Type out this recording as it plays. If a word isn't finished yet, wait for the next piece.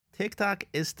TikTok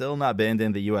is still not banned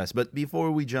in the US, but before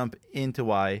we jump into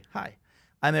why, hi,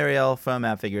 I'm Ariel from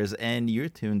AppFigures, and you're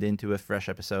tuned into a fresh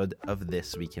episode of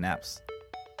This Week in Apps.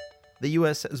 The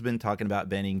US has been talking about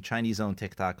banning Chinese-owned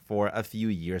TikTok for a few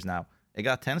years now. It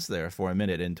got tense there for a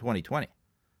minute in 2020,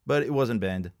 but it wasn't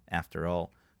banned after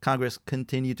all. Congress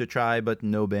continued to try, but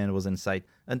no ban was in sight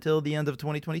until the end of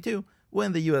 2022,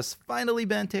 when the US finally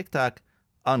banned TikTok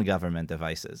on government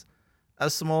devices. A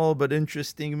small but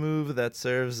interesting move that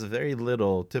serves very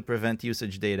little to prevent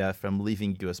usage data from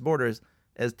leaving US borders,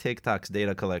 as TikTok's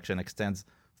data collection extends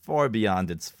far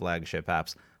beyond its flagship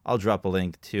apps. I'll drop a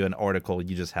link to an article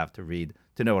you just have to read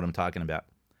to know what I'm talking about.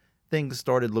 Things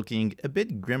started looking a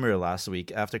bit grimmer last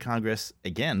week after Congress,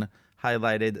 again,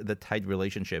 highlighted the tight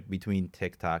relationship between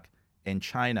TikTok and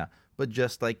China. But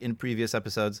just like in previous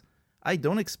episodes, I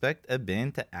don't expect a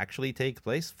ban to actually take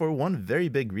place for one very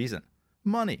big reason: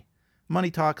 money. Money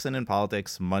talks, and in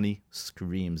politics, money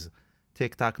screams.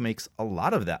 TikTok makes a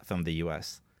lot of that from the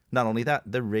US. Not only that,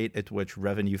 the rate at which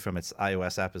revenue from its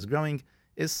iOS app is growing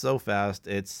is so fast,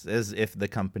 it's as if the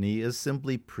company is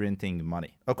simply printing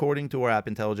money. According to our App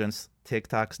Intelligence,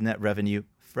 TikTok's net revenue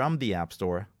from the App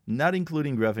Store, not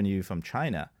including revenue from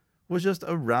China, was just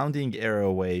a rounding error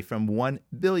away from $1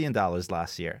 billion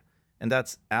last year. And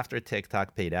that's after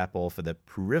TikTok paid Apple for the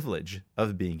privilege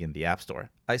of being in the App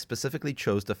Store. I specifically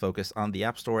chose to focus on the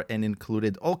App Store and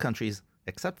included all countries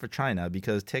except for China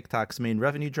because TikTok's main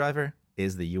revenue driver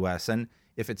is the US, and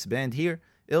if it's banned here,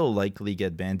 it'll likely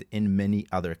get banned in many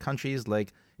other countries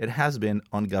like it has been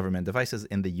on government devices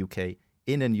in the UK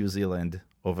and in New Zealand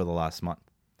over the last month.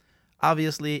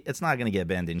 Obviously, it's not going to get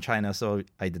banned in China, so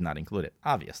I did not include it,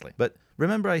 obviously. But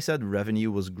remember I said revenue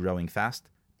was growing fast?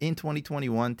 In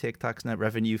 2021, TikTok's net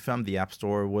revenue from the App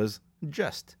Store was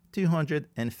just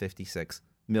 $256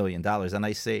 million. And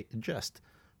I say just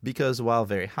because while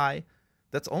very high,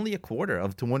 that's only a quarter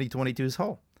of 2022's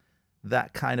whole.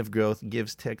 That kind of growth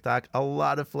gives TikTok a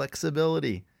lot of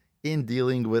flexibility in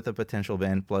dealing with a potential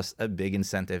ban, plus a big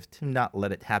incentive to not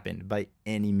let it happen by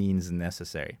any means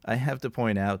necessary. I have to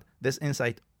point out, this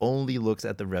insight only looks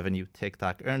at the revenue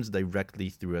TikTok earns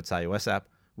directly through its iOS app,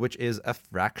 which is a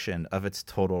fraction of its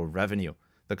total revenue.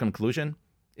 The conclusion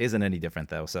isn't any different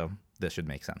though, so this should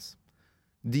make sense.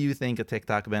 Do you think a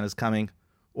TikTok ban is coming?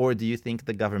 Or do you think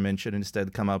the government should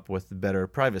instead come up with better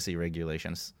privacy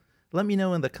regulations? Let me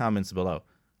know in the comments below.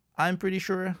 I'm pretty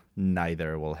sure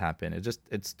neither will happen.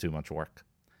 It's too much work.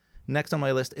 Next on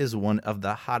my list is one of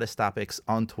the hottest topics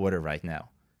on Twitter right now.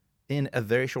 In a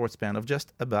very short span of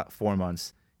just about 4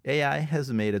 months, AI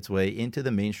has made its way into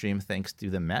the mainstream thanks to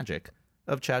the magic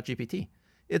of ChatGPT.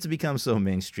 It's become so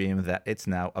mainstream that it's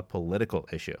now a political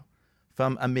issue.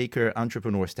 From a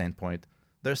maker-entrepreneur standpoint,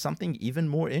 there's something even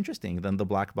more interesting than the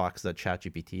black box that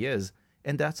ChatGPT is,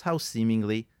 and that's how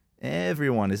seemingly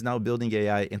everyone is now building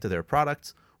AI into their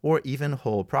products or even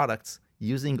whole products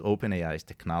using OpenAI's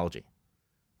technology.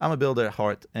 I'm a builder at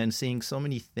heart, and seeing so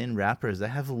many thin wrappers that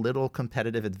have little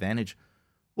competitive advantage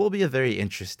will be a very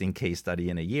interesting case study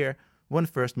in a year when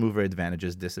first mover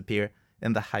advantages disappear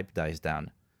and the hype dies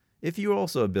down. If you're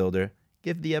also a builder,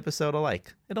 give the episode a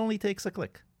like. It only takes a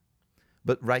click.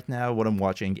 But right now, what I'm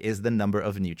watching is the number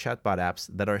of new chatbot apps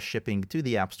that are shipping to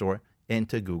the App Store and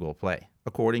to Google Play.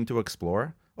 According to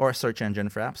Explorer, or a search engine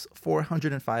for apps,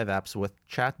 405 apps with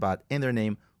chatbot in their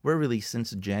name were released since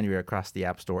January across the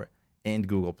App Store and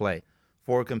Google Play.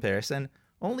 For comparison,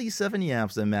 only 70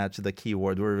 apps that match the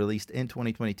keyword were released in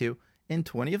 2022, and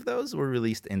 20 of those were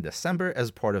released in December as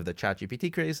part of the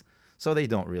ChatGPT craze, so they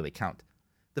don't really count.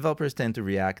 Developers tend to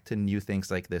react to new things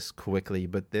like this quickly,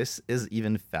 but this is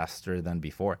even faster than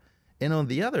before. And on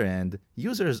the other end,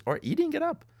 users are eating it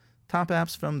up. Top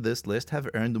apps from this list have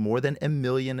earned more than $1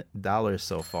 million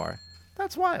so far.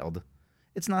 That's wild.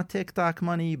 It's not TikTok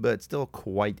money, but still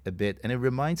quite a bit, and it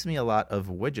reminds me a lot of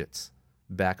widgets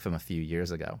back from a few years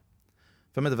ago.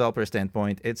 From a developer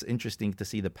standpoint, it's interesting to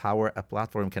see the power a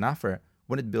platform can offer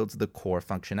when it builds the core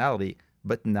functionality,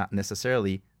 but not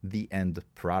necessarily the end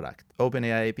product.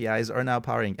 OpenAI APIs are now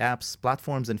powering apps,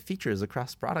 platforms, and features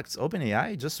across products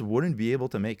OpenAI just wouldn't be able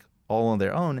to make all on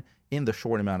their own in the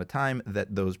short amount of time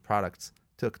that those products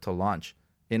took to launch.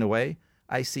 In a way,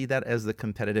 I see that as the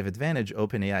competitive advantage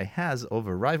OpenAI has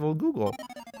over rival Google,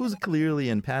 who's clearly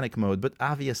in panic mode, but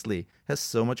obviously has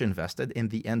so much invested in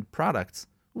the end products,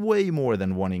 way more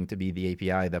than wanting to be the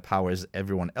API that powers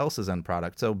everyone else's end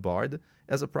product. So Bard,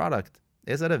 as a product,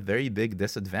 is at a very big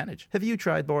disadvantage. Have you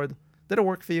tried Bard? Did it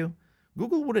work for you?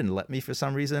 Google wouldn't let me for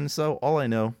some reason, so all I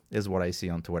know is what I see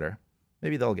on Twitter.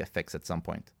 Maybe they'll get fixed at some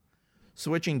point.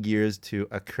 Switching gears to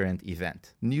a current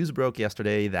event. News broke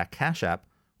yesterday that Cash App,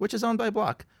 which is owned by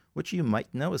Block, which you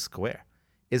might know as Square,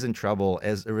 is in trouble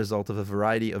as a result of a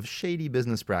variety of shady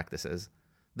business practices.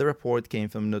 The report came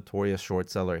from notorious short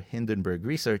seller Hindenburg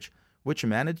Research, which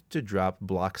managed to drop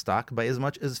Block stock by as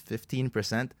much as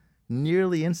 15%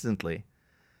 nearly instantly.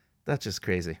 That's just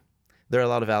crazy. There are a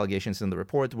lot of allegations in the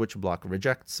report which Block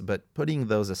rejects, but putting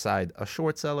those aside, a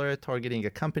short seller targeting a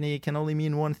company can only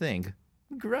mean one thing: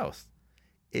 growth.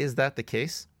 Is that the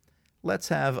case? Let's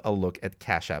have a look at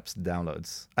Cash App's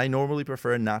downloads. I normally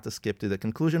prefer not to skip to the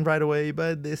conclusion right away,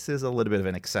 but this is a little bit of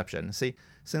an exception. See,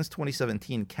 since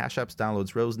 2017, Cash App's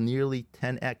downloads rose nearly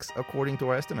 10x according to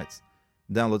our estimates.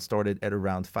 Downloads started at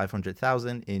around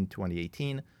 500,000 in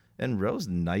 2018 and rose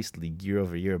nicely year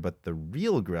over year, but the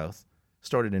real growth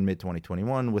started in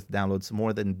mid-2021 with downloads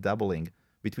more than doubling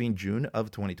between June of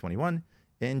 2021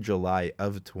 and July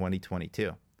of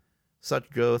 2022. Such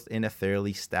growth in a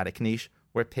fairly static niche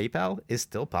where PayPal is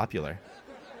still popular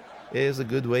is a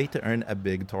good way to earn a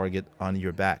big target on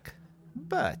your back.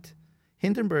 But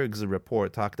Hindenburg's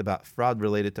report talked about fraud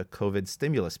related to COVID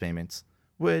stimulus payments,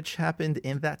 which happened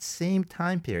in that same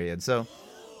time period, so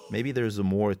maybe there's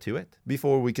more to it.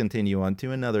 Before we continue on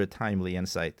to another timely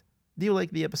insight, do you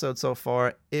like the episode so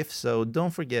far? If so,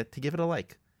 don't forget to give it a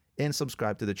like and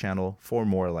subscribe to the channel for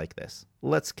more like this.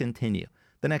 Let's continue.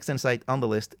 The next insight on the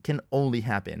list can only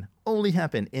happen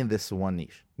in this one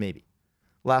niche, maybe.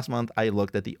 Last month, I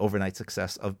looked at the overnight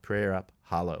success of prayer app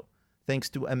Hallow. Thanks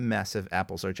to a massive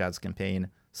Apple search ads campaign,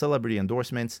 celebrity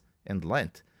endorsements, and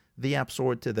Lent, the app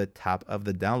soared to the top of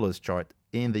the downloads chart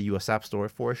in the US App Store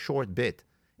for a short bit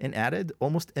and added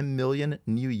almost 1 million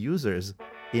new users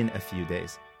in a few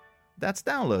days. That's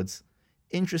downloads.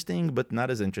 Interesting, but not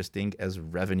as interesting as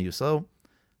revenue. So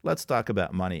let's talk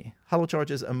about money. Hallow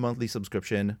charges a monthly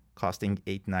subscription costing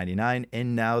 $8.99,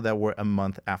 and now that we're a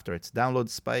month after its download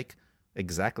spike,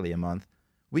 exactly a month,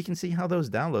 we can see how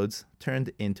those downloads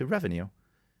turned into revenue.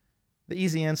 The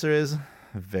easy answer is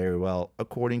very well.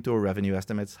 According to our revenue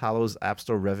estimates, Hallow's App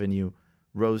Store revenue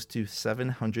rose to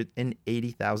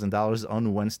 $780,000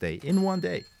 on Wednesday in one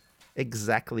day,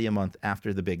 exactly a month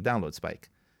after the big download spike.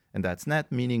 And that's net,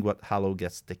 meaning what Hallow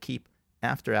gets to keep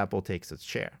after Apple takes its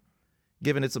share.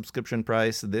 Given its subscription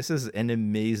price, this is an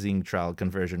amazing trial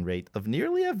conversion rate of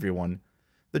nearly everyone.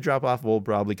 The drop-off will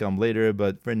probably come later,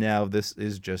 but for now, this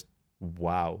is just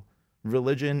wow.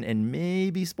 Religion and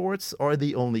maybe sports are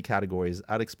the only categories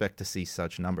I'd expect to see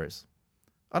such numbers.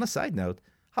 On a side note,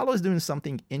 Hallow is doing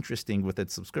something interesting with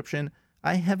its subscription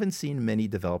I haven't seen many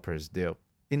developers do.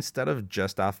 Instead of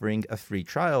just offering a free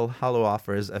trial, Hallow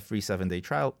offers a free 7-day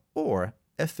trial or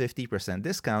a 50%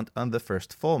 discount on the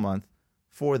first full month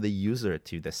for the user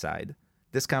to decide.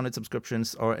 Discounted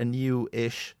subscriptions are a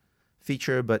new-ish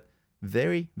feature, but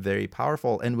very, very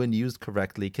powerful, and when used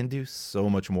correctly can do so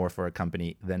much more for a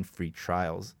company than free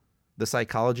trials. The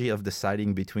psychology of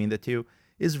deciding between the two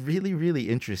is really, really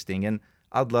interesting, and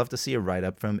I'd love to see a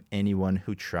write-up from anyone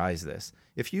who tries this.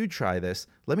 If you try this,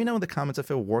 let me know in the comments if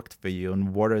it worked for you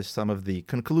and what are some of the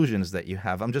conclusions that you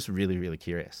have. I'm just really, really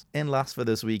curious. And last for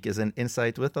this week is an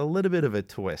insight with a little bit of a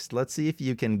twist. Let's see if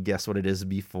you can guess what it is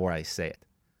before I say it.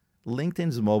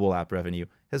 LinkedIn's mobile app revenue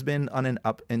has been on an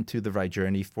up and to the right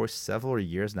journey for several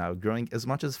years now, growing as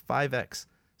much as 5x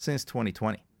since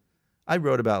 2020. I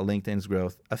wrote about LinkedIn's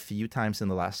growth a few times in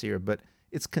the last year, but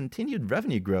its continued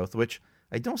revenue growth, which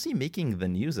I don't see making the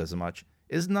news as much,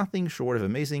 is nothing short of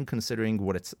amazing considering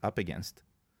what it's up against.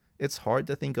 It's hard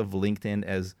to think of LinkedIn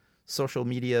as social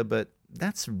media, but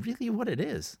that's really what it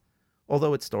is.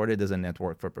 Although it started as a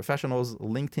network for professionals,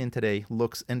 LinkedIn today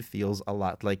looks and feels a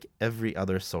lot like every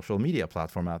other social media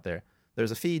platform out there.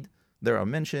 There's a feed, there are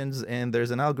mentions, and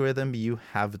there's an algorithm you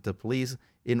have to please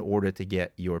in order to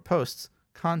get your posts,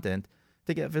 content,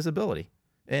 to get visibility.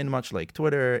 And much like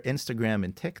Twitter, Instagram,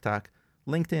 and TikTok,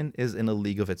 LinkedIn is in a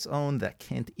league of its own that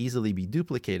can't easily be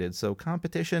duplicated, so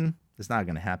competition is not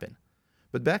going to happen.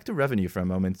 But back to revenue for a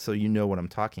moment so you know what I'm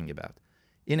talking about.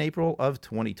 In April of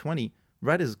 2020,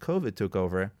 right as COVID took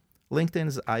over,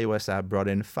 LinkedIn's iOS app brought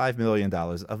in $5 million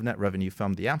of net revenue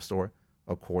from the App Store,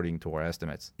 according to our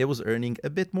estimates. It was earning a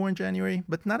bit more in January,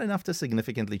 but not enough to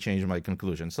significantly change my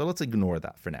conclusion, so let's ignore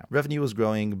that for now. Revenue was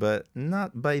growing, but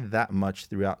not by that much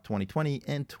throughout 2020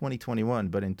 and 2021,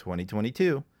 but in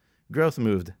 2022, growth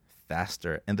moved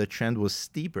faster and the trend was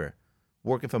steeper.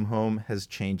 Working from home has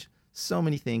changed so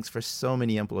many things for so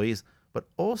many employees, but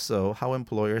also how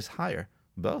employers hire,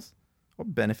 both or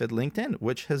benefit LinkedIn,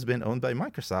 which has been owned by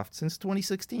Microsoft since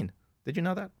 2016. Did you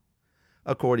know that?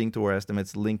 According to our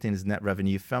estimates, LinkedIn's net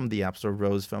revenue from the App Store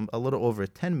rose from a little over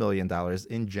 $10 million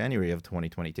in January of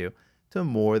 2022 to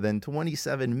more than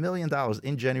 $27 million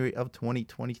in January of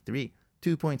 2023,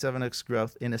 2.7x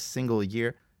growth in a single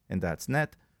year, and that's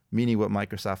net, meaning what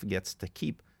Microsoft gets to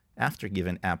keep after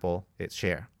giving Apple its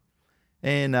share.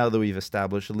 And now that we've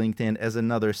established LinkedIn as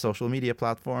another social media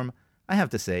platform, I have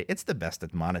to say it's the best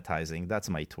at monetizing. That's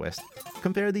my twist.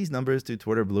 Compare these numbers to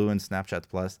Twitter Blue and Snapchat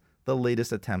Plus, the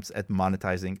latest attempts at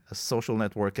monetizing a social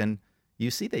network, and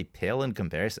you see they pale in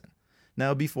comparison.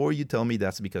 Now, before you tell me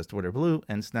that's because Twitter Blue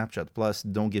and Snapchat Plus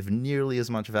don't give nearly as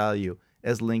much value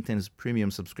as LinkedIn's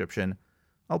premium subscription,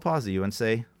 I'll pause you and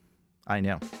say, I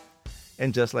know.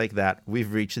 And just like that,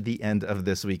 we've reached the end of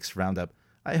this week's roundup.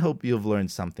 I hope you've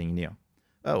learned something new.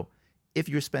 Oh, if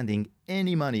you're spending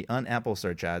any money on Apple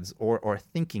search ads or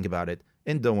thinking about it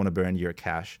and don't want to burn your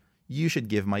cash, you should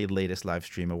give my latest live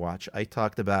stream a watch. I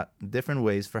talked about different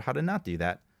ways for how to not do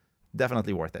that.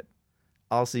 Definitely worth it.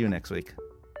 I'll see you next week.